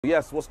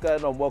Yes, what's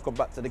going on? Welcome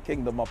back to the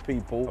kingdom, my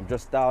people. I'm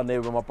just down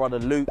here with my brother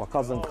Luke, my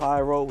cousin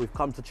Cairo. We've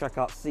come to check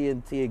out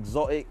C&T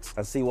Exotics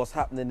and see what's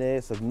happening here.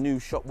 It's a new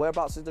shop.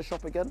 Whereabouts is the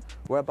shop again?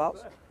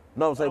 Whereabouts?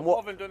 No, I'm saying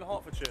what? Bovingdon,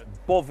 Hertfordshire.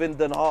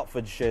 Bovingdon,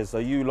 Hertfordshire. So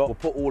you lot will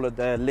put all of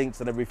their links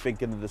and everything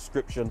in the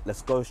description.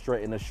 Let's go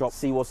straight in the shop,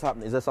 see what's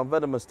happening. Is there some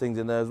venomous things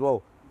in there as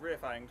well? Rear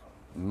fanged.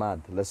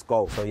 Mad, let's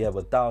go. So yeah,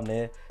 we're down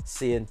here,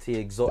 C&T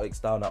Exotics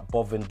down at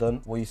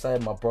Bovingdon. What are you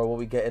saying, my bro? What are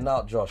we getting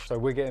out, Josh? So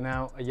we're getting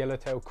out a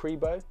yellowtail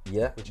crebo.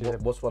 Yeah, which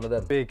is what's one of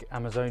them? Big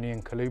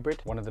Amazonian colubrid,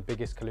 one of the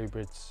biggest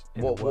colubrids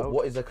in the world.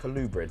 What is a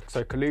colubrid?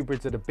 So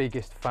colubrids are the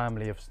biggest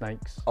family of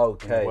snakes in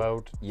the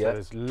world. Yeah. So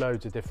there's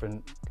loads of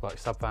different like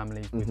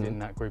subfamilies within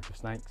that group of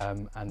snakes.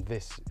 And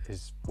this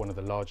is one of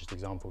the largest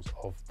examples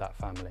of that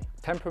family.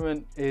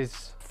 Temperament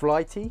is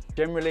flighty,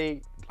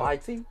 generally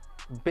Bitey?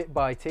 bit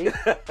bitey.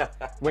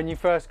 When you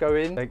first go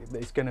in,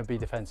 it's going to be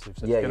defensive.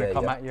 So it's going to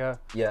come at you.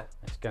 Yeah.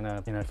 It's going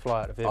to,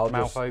 fly out of it,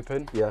 mouth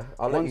open. Yeah.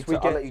 I'll let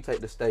you take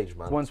the stage,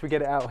 man. Once we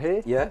get it out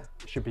here, yeah,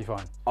 it should be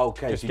fine.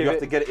 Okay, just so you have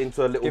to get it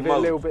into a little give mode. It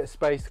a little bit of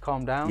space to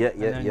calm down. Yeah,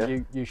 and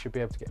then you should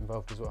be able to get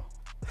involved as well.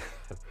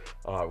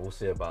 All right, we'll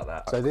see about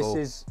that. So this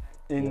is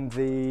in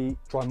the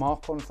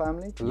Drymarchon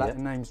family. The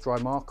Latin name's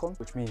Drymarchon,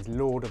 which means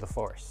Lord of the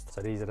Forest. So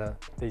these are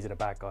the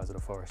bad guys of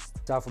the forest.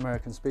 South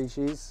American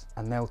species,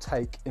 and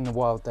in the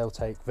wild they'll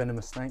take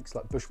venomous snakes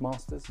like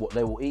bushmasters. What,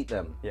 they will eat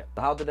them? Yeah.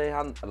 How do they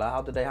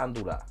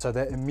handle that? So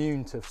they're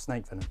immune to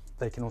snake venom.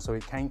 They can also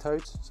eat cane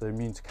toads, so they're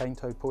immune to cane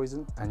toad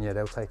poison. And yeah,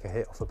 they'll take a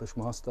hit off a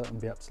bushmaster and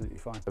be absolutely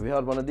fine. Have you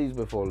had one of these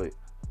before, Luke?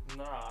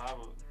 No, I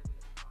haven't.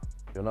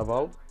 You're never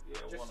old? Yeah,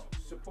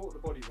 just support the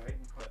body weight.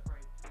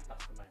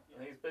 That's the main.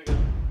 I think it's bigger.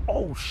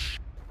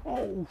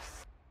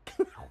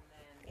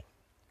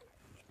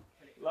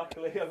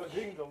 Luckily, I got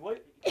jeans on,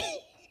 wait.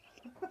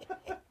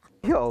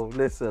 Yo,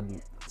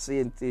 listen,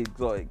 C&T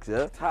Exotics,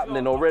 yeah? It's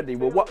happening already.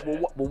 We're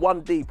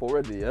one deep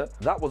already, yeah?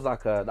 That was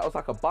like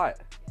a bite.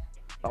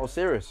 That was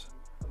serious.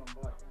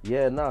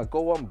 Yeah, nah,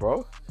 go on,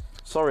 bro.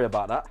 Sorry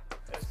about that.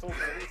 It's all good,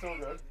 it's all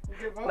good. You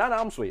good, bro? Nah,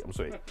 I'm sweet.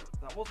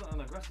 That wasn't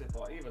an aggressive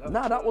bite either.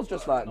 That was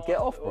just like, get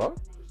off, bro.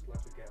 Just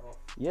like to get off.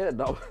 Yeah,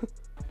 no.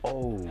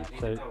 Oh,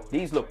 so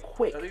these look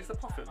quick. Are these the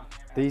puffin?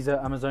 These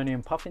are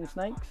Amazonian puffin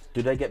snakes.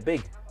 Do they get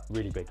big?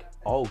 Really big.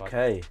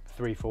 Okay.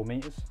 Like 3-4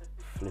 meters.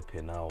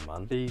 Flipping hell,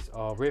 man. These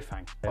are rear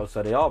fang. Oh,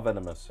 so they are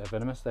venomous. They're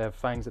venomous. They have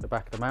fangs at the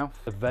back of the mouth.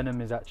 The venom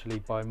is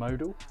actually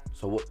bimodal.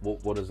 So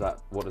what does that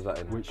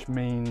in? Which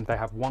means they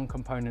have one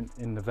component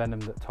in the venom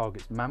that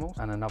targets mammals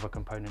and another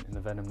component in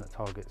the venom that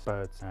targets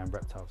birds and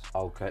reptiles.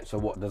 Okay, so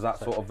what does that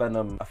sort of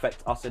venom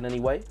affect us in any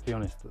way? To be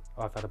honest,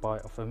 I've had a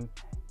bite off them.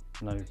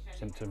 No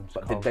symptoms.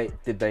 But did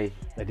they?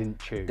 They didn't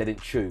chew. They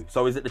didn't chew.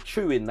 So is it the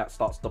chewing that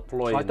starts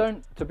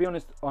deploying? To be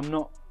honest, I'm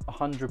not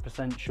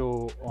 100%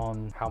 sure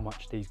on how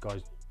much these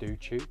guys do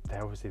chew.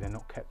 They're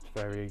not kept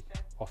very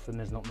often.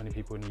 There's not many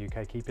people in the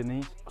UK keeping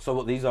these. So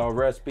what, these are a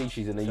rare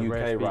species in the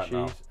UK right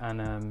now?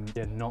 And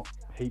yeah, not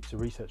heaps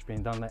of research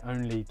being done. They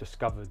only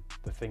discovered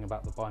the thing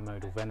about the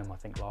bimodal venom, I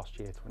think last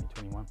year,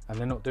 2021. And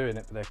they're not doing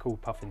it, but they're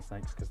called puffin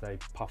snakes because they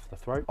puff the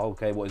throat.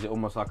 Okay, what is it,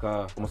 almost like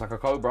a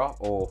cobra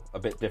or a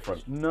bit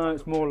different? No,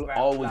 it's more.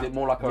 Oh, is it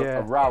more like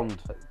a round?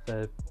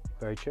 They're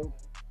very chill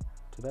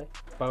today.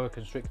 Boa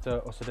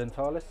constrictor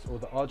occidentalis, or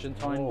the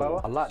Argentine boa.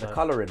 I like the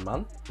colouring,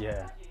 man.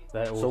 Yeah.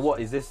 So what,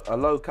 is this a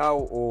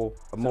locale or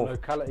a more?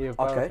 Locality of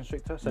boa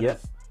constrictor. So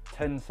there's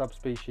 10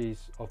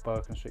 subspecies of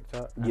boa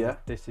constrictor. And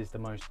this is the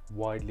most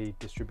widely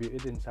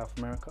distributed in South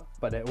America.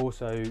 But they're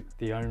also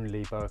the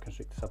only boa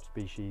constrictor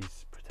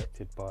subspecies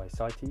protected by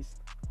CITES.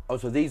 Oh,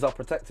 so these are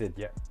protected?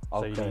 Yeah.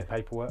 Okay. So you need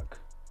paperwork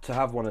to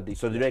have one of these.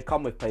 So do they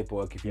come with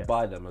paperwork if you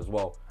buy them as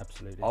well?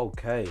 Absolutely.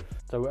 Okay.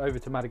 So we're over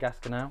to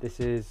Madagascar now. This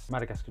is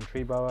Madagascan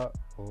tree boa,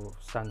 or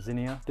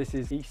Sanzinia. This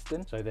is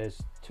eastern. So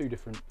there's two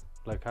different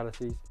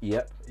localities.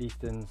 Yep.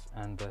 Easterns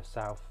and the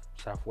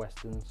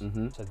southwesterns.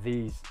 So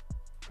these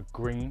are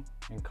green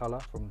in colour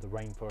from the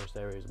rainforest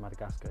areas of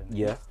Madagascar.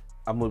 Yeah.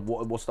 And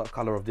what's that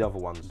colour of the other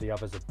ones? The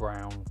others are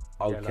brown.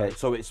 Okay, yellow,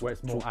 so it's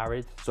more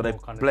arid. So they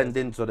blend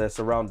into their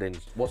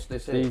surroundings. What's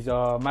this here? These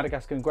are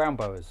Madagascan ground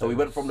boas. So we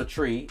went from the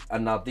tree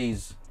and now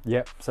these.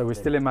 Yep. So we're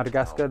still in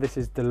Madagascar. This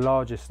is the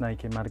largest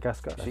snake in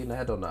Madagascar. Seen the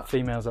head on that?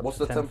 Females up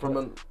to 10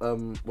 foot.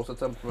 What's the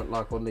temperament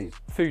like on these?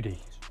 Foodie.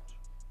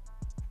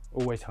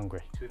 Always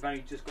hungry. So we've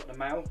only just got the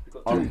male.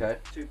 We've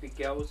got two big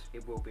girls.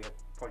 It will be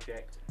a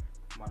project,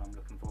 one I'm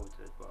looking forward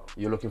to as well.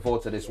 You're looking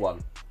forward to this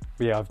one?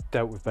 Yeah, I've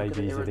dealt with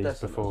babies of these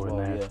before, well,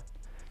 and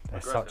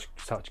they're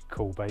such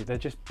cool babies. They're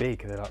just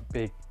big. They're like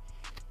big,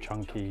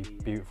 chunky,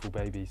 beautiful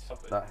babies.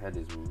 That head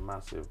is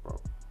massive,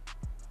 bro.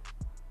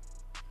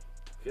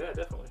 Yeah,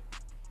 definitely.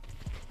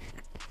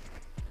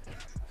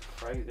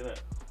 Crazy, isn't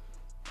it?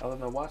 I don't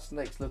know why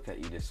snakes look at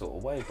you this sort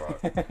of way, bro.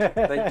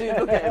 They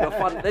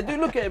do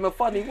look at him a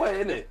funny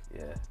way, innit?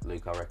 Yeah,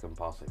 Luke, I reckon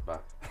pass it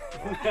back.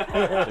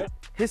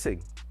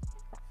 Hissing.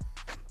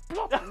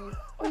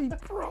 Hey,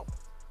 bro.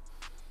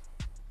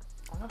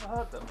 I've never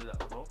heard them do that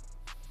before.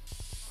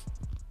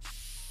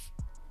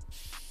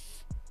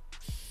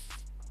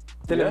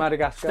 Still in Yeah?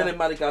 Madagascar. Still in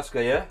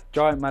Madagascar, yeah?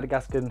 Giant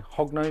Madagascan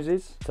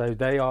hognoses. So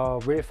they are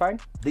rear fang.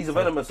 These are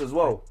venomous as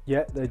well.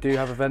 Yeah, they do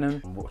have a venom.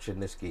 I'm watching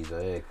this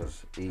geezer here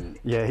because He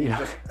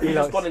he's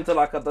just gone into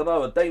like, I don't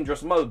know, a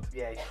dangerous mode.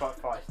 Yeah, he's quite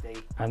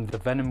feisty. And the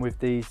venom with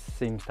these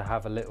seems to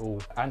have a little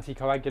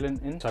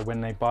anticoagulant in. So when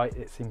they bite,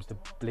 it seems to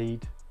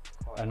bleed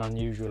an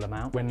unusual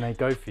amount. When they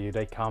go for you,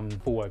 they come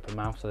full open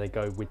mouth, so they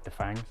go with the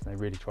fangs. They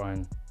really try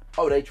and...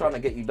 Oh, they trying to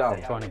get you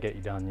down. Trying to get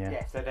you done, yeah.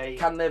 Yeah, so they...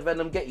 Can their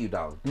venom get you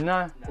down?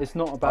 No, it's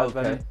not about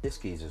venom. This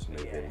geezer's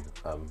moving.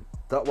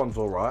 That one's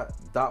all right.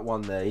 That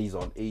one there, he's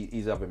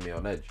having me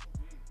on edge.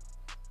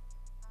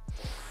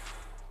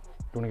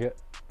 You want to get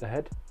the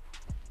head?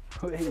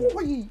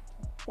 Wait,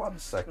 1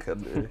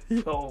 second.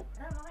 Yo.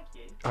 I don't like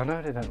you. I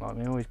know they don't like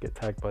me. I always get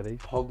tagged by these.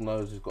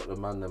 Hognose has got the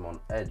man them on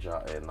edge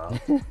out here now.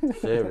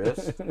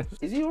 Serious?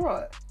 Is he all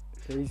right?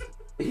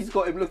 He's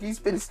got him. Look, he's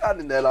been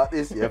standing there like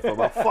this, yeah, for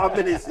about 5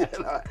 minutes. Yeah,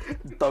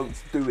 like, don't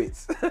do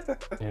it.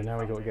 Yeah, now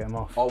we got to get him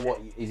off. Oh,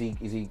 what is he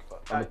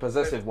on the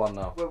possessive one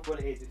now? Well, what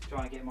it is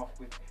trying to get him off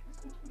with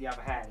the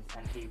other hand,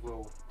 and he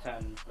will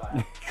turn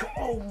like.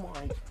 Oh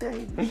my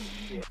days!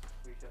 Yeah,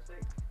 we shall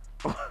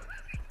see.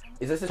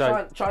 Is this a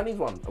So- Chinese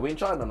one? Are we in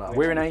China now?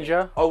 We're in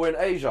Asia. Oh, we're in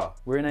Asia.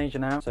 We're in Asia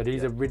now. So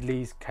these are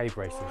Ridley's cave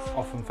racers,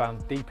 often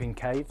found deep in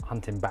caves,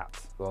 hunting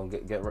bats. Go on,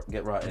 get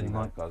right in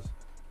there, guys.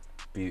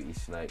 Beauty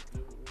snake.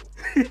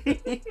 Look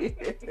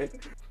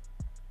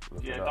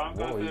Yeah, at don't that.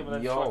 go for Boy, him and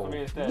then yo. strike for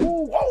me instead.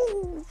 Woo,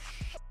 oh.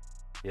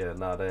 Yeah,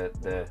 no,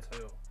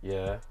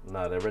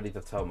 they're ready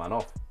to tell man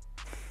off.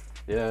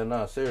 Yeah,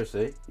 no,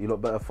 seriously, you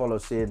lot better follow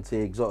C&T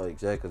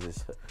Exotics, yeah, because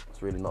it's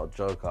really not a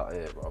joke out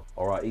here, bro.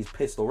 All right, he's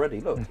pissed already.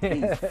 Look,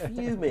 he's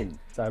fuming.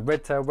 So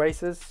red-tailed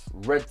racers,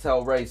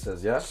 Red-tail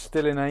racers, yeah.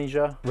 still in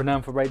Asia,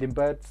 renowned for raiding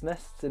birds'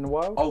 nests in the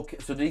wild. Okay,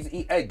 so do these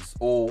eat eggs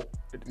or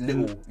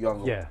little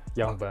young? Yeah,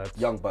 young birds.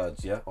 Young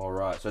birds, yeah. All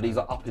right, so these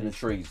are up in the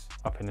trees.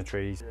 Up in the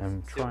trees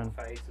and try and...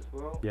 Phase as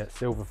well. Yeah,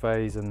 silver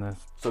phase and the...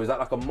 So is that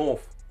like a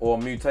morph or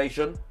a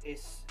mutation?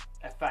 It's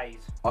a phase.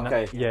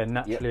 Okay, Yeah,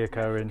 naturally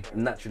occurring.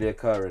 naturally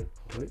occurring.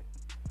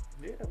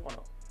 Yeah, why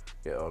not?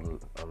 Get on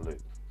Luke.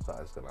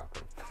 Something's gonna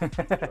happen.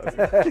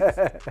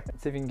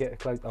 See if you can get a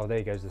close... Oh,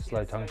 there goes the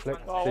slow tongue flick.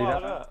 Oh, See wow,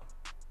 that? that.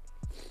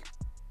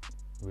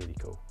 Really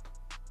cool.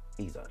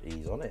 He's on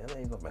it, isn't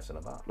he? He's not messing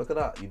about. Look at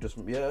that. You just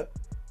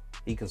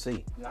he can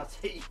see.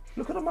 Nutty.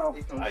 Look at the mouth.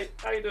 Hey,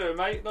 how you doing,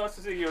 mate? Nice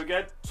to see you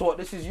again. So what?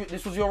 This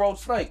was your old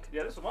snake.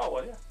 Yeah, this is my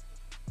one, yeah.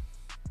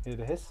 Hear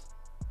the hiss?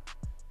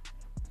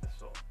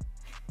 That's all.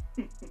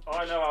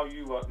 I know how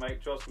you work,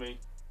 mate. Trust me.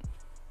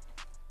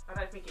 I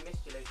don't think he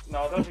missed you, Luke. No,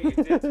 I don't think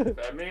he did. To be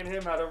fair. Me and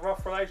him had a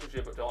rough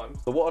relationship at times.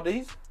 So what are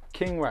these?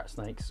 King rat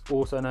snakes,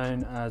 also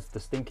known as the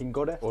stinking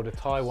goddess or the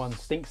Taiwan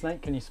stink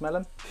snake. Can you smell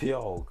them?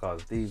 Yo,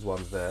 guys, these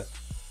ones there.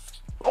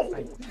 Oh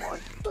my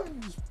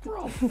days,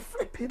 bro!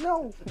 Flipping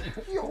hell!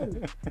 Yo!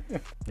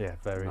 Yeah,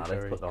 very, Nah,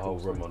 very they put the cool whole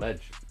room snake. on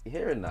edge. You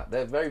hearing that?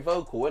 They're very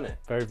vocal, innit?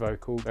 Very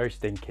vocal, very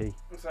stinky.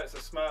 So it's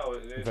a smell.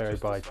 It's Very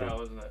just biting. a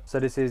smell, isn't it?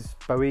 So this is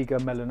Boiga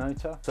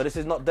melanota. So this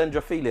is not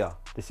dendrophilia.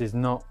 This is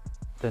not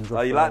dendrophilia.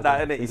 Oh, you like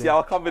that, innit? You see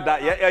how I covered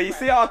that, yeah? Yeah, you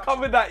see how I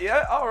covered that,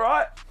 yeah? All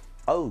right.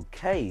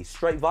 Okay,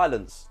 straight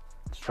violence.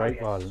 Straight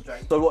Oh, yeah, violence.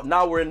 straight. So what?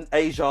 Now we're in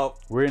Asia.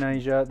 We're in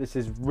Asia. This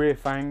is rear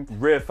fang,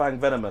 Rear fang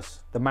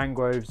venomous. the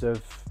mangroves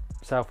of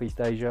Southeast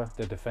Asia.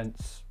 The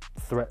defense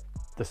threat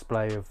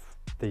display of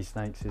these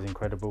snakes is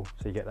incredible.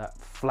 So you get that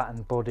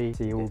flattened body,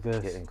 see all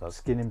Get the in, cuz.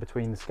 skin in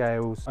between the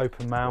scales,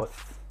 open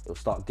mouth. It'll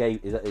start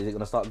gape. Is it going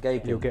to start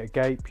gaping? You'll get a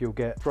gape, you'll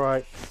get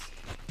stripes.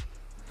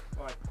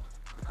 Right.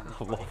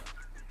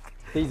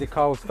 These are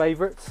Carl's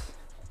favourites.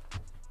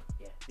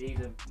 Yeah, these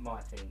are my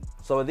thing.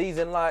 So are these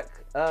in like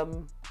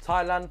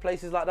Thailand,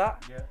 places like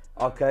that?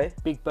 Yeah. Okay.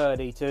 Big bird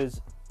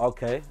eaters.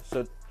 Okay.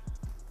 So.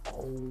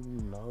 Oh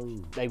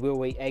no. They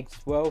will eat eggs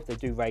as well. They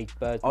do raid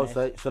birds' Oh,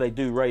 nests. so they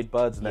do raid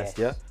birds' nest,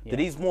 yeah? Yes, yeah. Do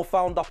these more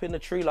found up in the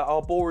tree like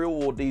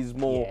arboreal, or these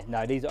more? Yeah,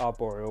 no, these are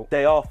arboreal.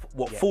 They are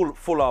Yeah.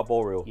 full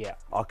arboreal. Yeah.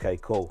 Okay,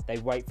 cool. They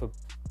wait for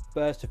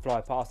birds to fly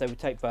past. They would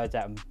take birds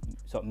out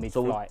sort of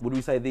So mid-flight. would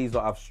we say these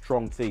lot have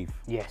strong teeth?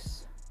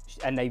 Yes,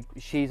 and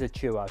she's a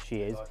chewer.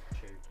 She is. Like a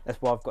tube.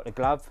 That's why I've got the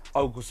glove.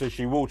 Oh, so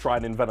she will try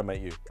and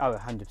envenomate you. Oh,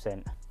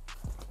 100%.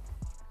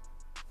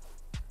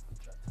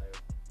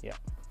 Yeah.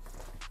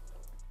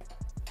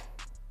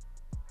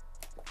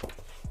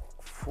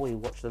 Before you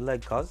watch the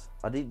leg, cuz.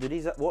 Do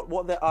these? What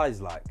are their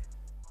eyes like?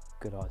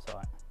 Good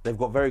eyesight. They've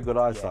got very good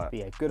eyesight.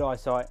 Yeah, good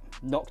eyesight.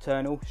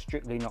 Nocturnal,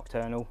 strictly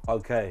nocturnal.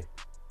 Okay.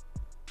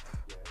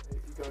 Yeah, if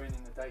you go in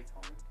the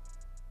daytime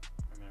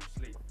and they're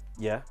asleep,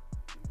 Yeah.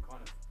 you can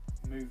kind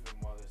of move them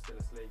while they're still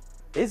asleep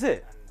Is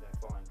it? and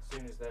they're fine. As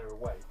soon as they're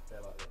awake,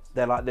 they're like this.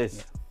 They're like this.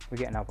 Yeah. We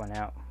get another one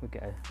out. We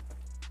get a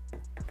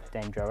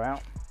dendro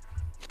out.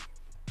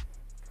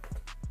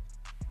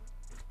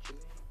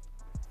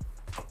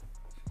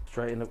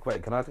 Straight in the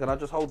wait. Can I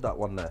just hold that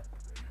one there?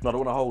 No, I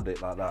don't want to hold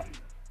it like that.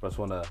 I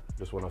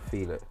just wanna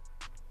feel it.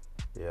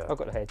 Yeah. I've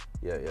got the head.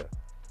 Yeah, yeah.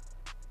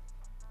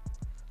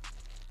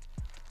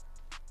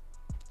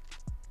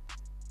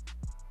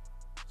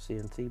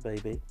 C&T,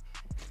 baby.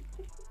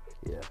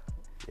 Yeah,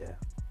 yeah.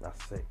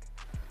 That's sick.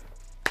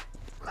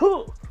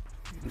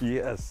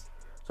 Yes.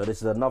 So this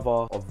is another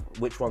of,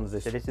 which one's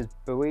this? So this is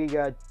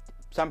Boiga.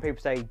 Some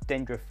people say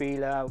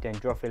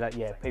dendrophila.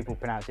 Yeah, people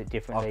pronounce it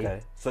differently.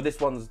 Okay. So this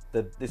one's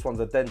a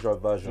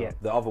dendro version. Yeah.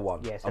 The other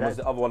one. Yeah, so and was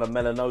the other one a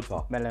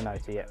melanota?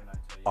 Melanota, yeah.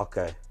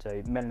 Okay.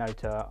 So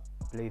melanota,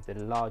 I believe the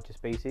larger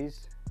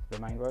species, the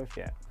mangrove,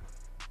 yeah.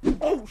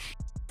 Oh,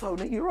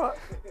 Tony, you right?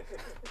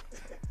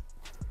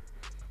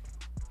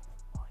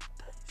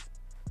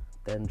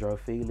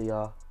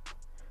 Dendrophilia,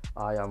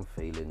 I am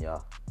feeling ya.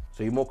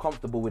 So you're more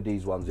comfortable with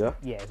these ones, yeah?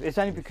 Yeah, it's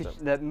only because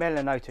the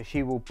melanota,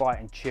 she will bite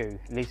and chew.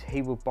 At least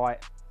he will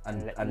bite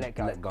and let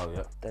go. Let go,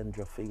 yeah.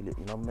 Dendrophilia,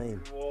 you know what I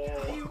mean?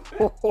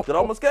 Whoa. Did I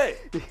almost get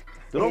it?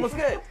 Did I almost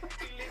get it?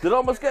 Did I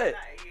almost get it?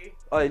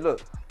 Hey,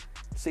 look.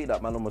 See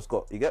that man almost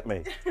got, you get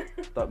me?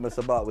 Don't mess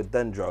about with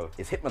dendro.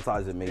 It's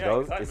hypnotising me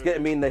though. Exactly. It's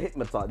getting me in the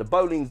hypnotise. The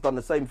bowling's done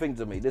the same thing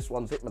to me. This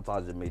one's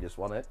hypnotising me, this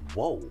one, eh?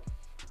 Whoa.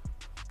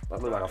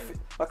 That look like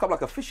that come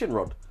like a fishing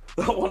rod.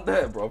 That one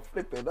there, bro.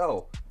 Flip it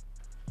out.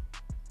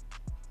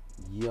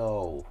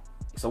 Yo.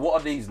 So what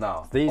are these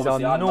now? These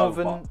obviously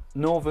are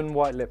northern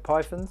white-lipped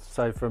pythons.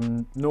 So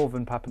from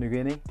northern Papua New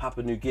Guinea.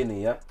 Papua New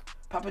Guinea, yeah?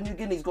 Papua New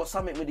Guinea's got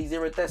something with these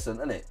iridescent,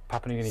 isn't it?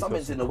 Papua New Guinea's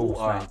something's got some in the cool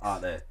water snakes.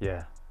 out there.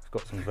 Yeah.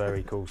 Got some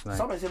very cool snakes.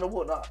 Something's in the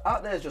water.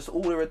 Out there's just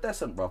all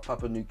iridescent, bro.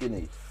 Papua New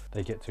Guinea.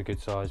 They get to a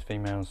good size.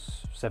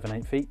 Females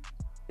 7-8 feet.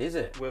 Is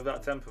it? With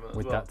that temperament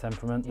With as well. that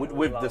temperament.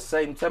 With the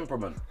same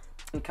temperament.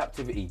 In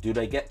captivity, do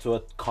they get to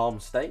a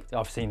calm state?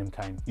 I've seen them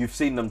tame. You've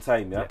seen them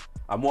tame, yeah?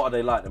 And what are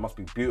they like? They must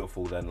be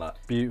beautiful then, like.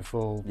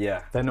 Beautiful.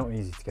 Yeah. They're not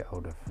easy to get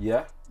hold of.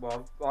 Yeah?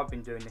 Well, I've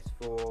been doing this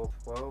for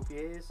 12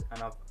 years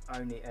and I've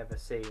only ever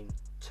seen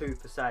 2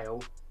 for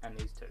sale and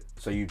these 2.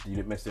 So you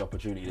didn't miss the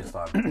opportunity this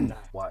time? No.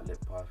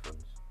 White-lipped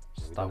pythons.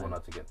 We don't want her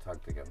to get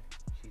tagged again.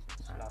 She's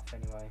sluff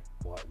anyway.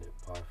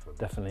 White-lipped python.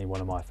 Definitely one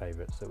of my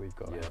favourites that we've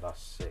got. Yeah,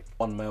 that's sick.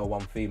 One male,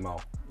 one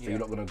female. So you're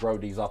not going to grow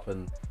these up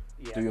and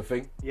do your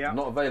thing? Yeah.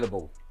 Not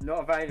available?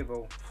 Not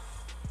available.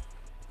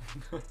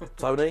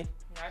 Tony?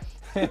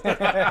 No.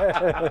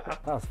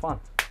 That was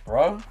fun.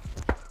 Bro,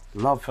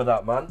 love for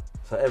that, man.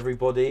 So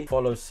everybody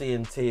follow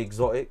C&T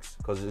Exotics,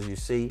 because as you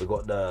see, we've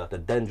got the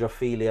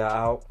dendrophilia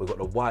out, we've got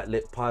the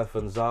white-lipped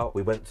pythons out.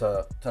 We went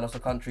to, tell us the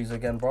countries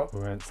again, bro. We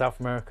went South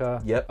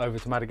America, over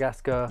to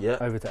Madagascar,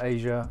 over to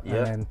Asia,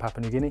 and then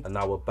Papua New Guinea. And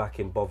now we're back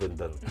in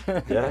Bovingdon.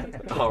 Yeah?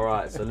 All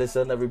right, so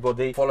listen,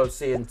 everybody, follow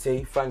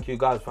C&T. Thank you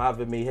guys for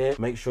having me here.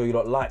 Make sure you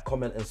like,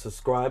 comment, and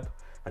subscribe,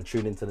 and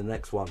tune into the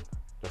next one.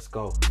 Let's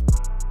go.